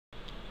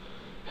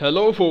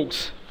Hello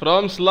folks,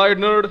 from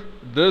slidenerd,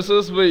 this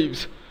is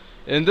Waves.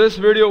 In this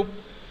video,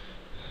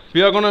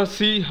 we are gonna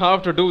see how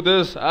to do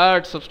this: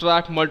 add,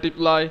 subtract,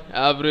 multiply,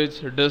 average,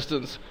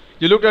 distance.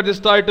 You looked at this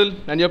title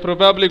and you're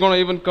probably gonna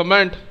even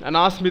comment and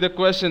ask me the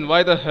question,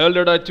 why the hell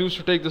did I choose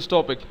to take this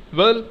topic?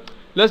 Well,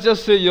 let's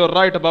just say you're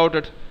right about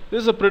it.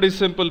 This is a pretty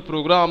simple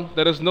program.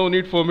 There is no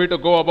need for me to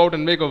go about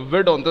and make a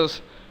vid on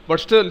this. But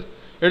still,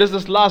 it is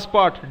this last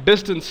part,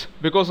 distance,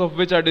 because of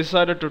which I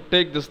decided to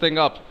take this thing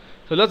up.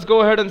 So let's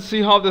go ahead and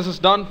see how this is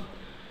done.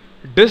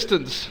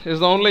 Distance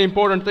is the only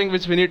important thing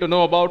which we need to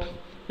know about.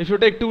 If you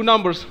take two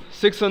numbers,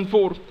 6 and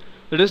 4,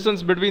 the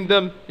distance between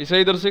them is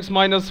either 6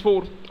 minus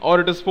 4 or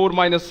it is 4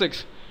 minus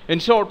 6. In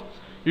short,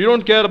 you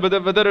don't care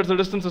whether it's the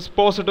distance is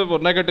positive or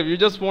negative. You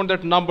just want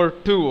that number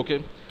 2,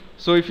 okay?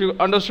 So if you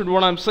understood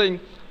what I'm saying,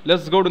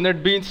 let's go to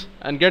NetBeans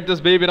and get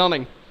this baby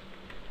running.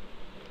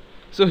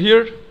 So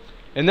here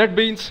in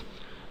NetBeans,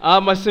 I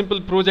have my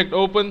simple project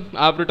open.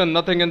 I have written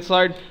nothing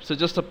inside, so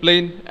just a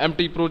plain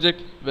empty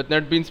project with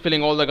NetBeans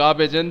filling all the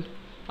garbage in.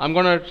 I'm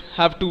gonna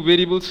have two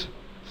variables.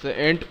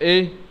 Say int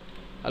a,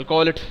 I'll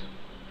call it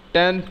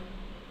 10,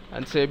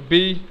 and say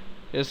b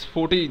is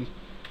 14.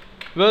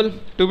 Well,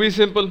 to be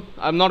simple,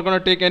 I'm not gonna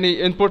take any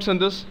inputs in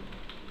this.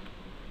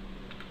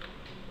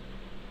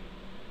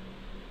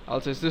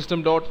 I'll say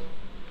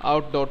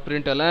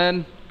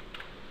system.out.println.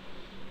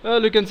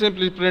 Well, you can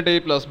simply print a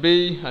plus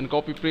b and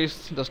copy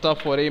paste the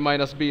stuff for a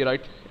minus b, right?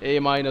 A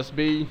minus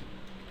b,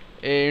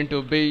 a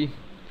into b.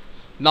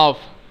 Now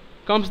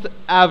comes the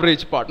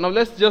average part. Now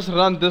let's just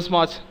run this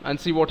much and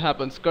see what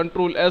happens.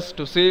 Control S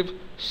to save,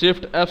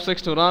 Shift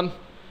F6 to run.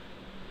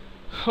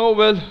 Oh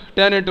well,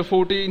 10 into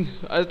 14,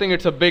 I think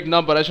it's a big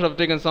number. I should have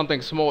taken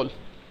something small,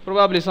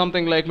 probably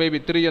something like maybe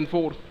 3 and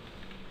 4.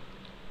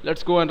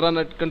 Let's go and run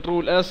it.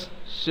 Control S,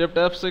 Shift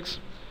F6.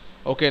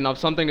 Okay, now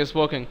something is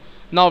working.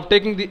 Now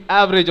taking the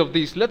average of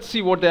these, let's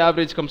see what the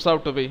average comes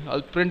out to be.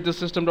 I'll print the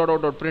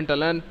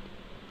system.out.println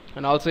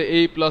and I'll say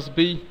a plus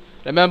b.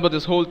 Remember,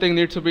 this whole thing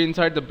needs to be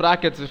inside the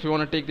brackets if you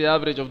want to take the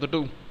average of the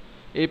two.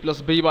 A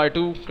plus b by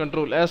 2,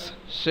 Control S,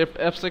 Shift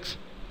F6.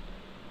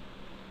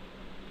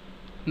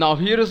 Now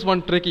here is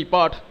one tricky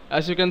part.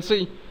 As you can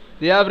see,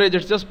 the average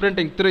is just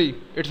printing 3.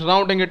 It's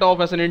rounding it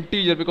off as an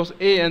integer because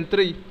a and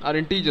 3 are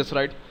integers,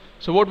 right?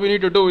 So what we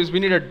need to do is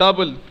we need a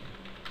double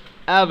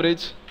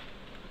average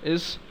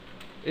is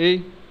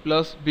a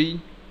plus b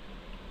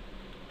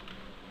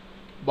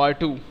by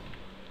 2.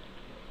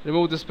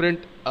 Remove this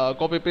print,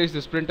 copy paste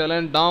this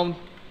println down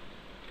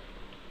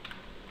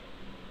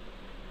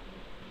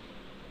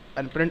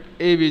and print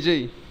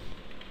avg.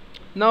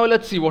 Now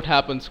let's see what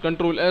happens.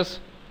 Control S,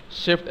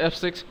 Shift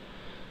F6,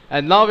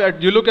 and now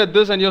you look at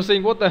this and you're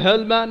saying, what the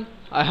hell, man?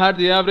 I had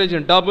the average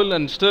in double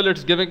and still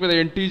it's giving me the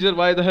integer.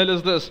 Why the hell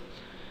is this?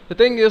 The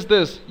thing is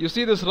this, you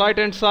see this right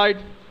hand side,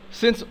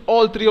 since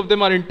all three of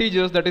them are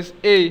integers, that is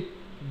a,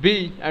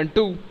 b and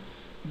 2,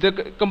 the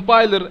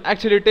compiler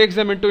actually takes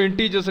them into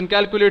integers and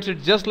calculates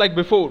it just like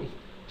before.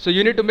 So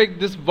you need to make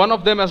this one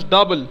of them as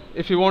double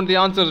if you want the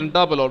answers in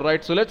double,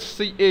 alright? So let's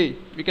see a,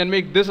 we can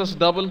make this as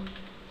double.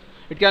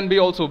 It can be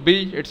also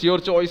b, it's your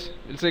choice.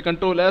 We'll say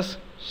Control S,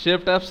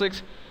 Shift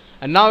F6,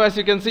 and now as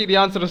you can see the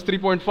answer is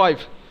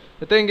 3.5.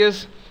 The thing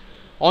is,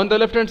 on the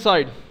left hand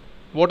side,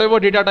 whatever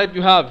data type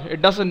you have,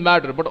 it doesn't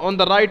matter, but on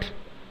the right,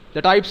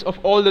 the types of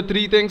all the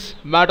three things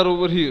matter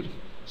over here.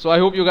 So I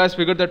hope you guys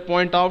figured that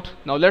point out.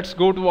 Now let's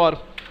go to our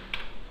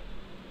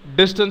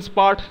distance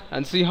part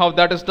and see how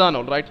that is done,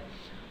 alright?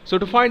 So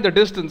to find the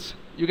distance,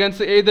 you can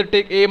say either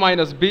take a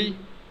minus b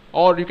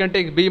or you can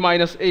take b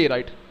minus a,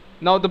 right?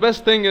 Now the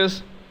best thing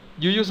is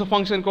you use a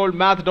function called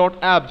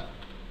Math.abs.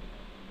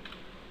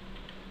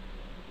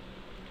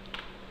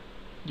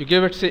 You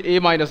give it say a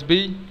minus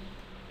b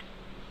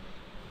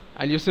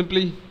and you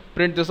simply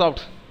print this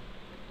out.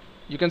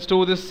 You can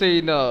store this say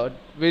in a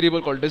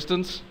variable called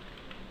distance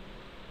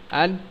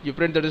and you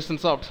print the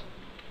distance out.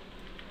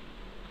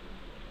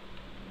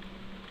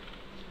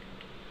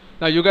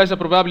 Now you guys are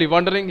probably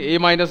wondering, a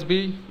minus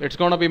b, it's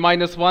gonna be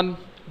minus 1,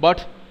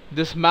 but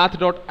this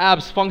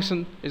Math.abs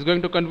function is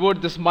going to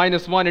convert this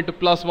minus 1 into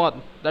plus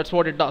 1. That's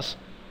what it does.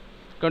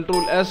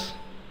 Control S,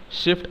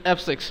 Shift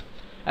F6.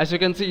 As you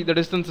can see, the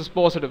distance is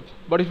positive.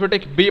 But if you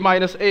take b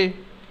minus a,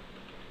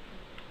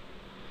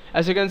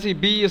 as you can see,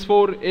 b is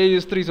 4, a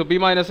is 3, so b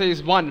minus a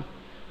is 1.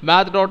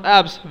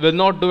 Math.abs will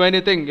not do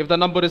anything if the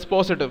number is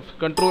positive.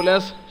 Control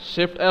S,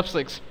 Shift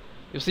F6.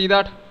 You see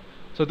that?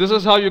 So this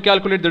is how you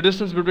calculate the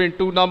distance between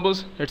two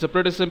numbers. It's a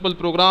pretty simple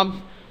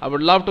program. I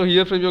would love to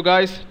hear from you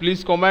guys.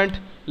 Please comment.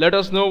 Let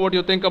us know what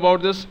you think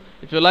about this.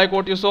 If you like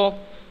what you saw,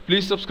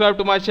 please subscribe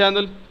to my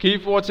channel.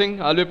 Keep watching.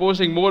 I'll be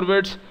posting more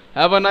vids.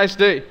 Have a nice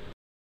day.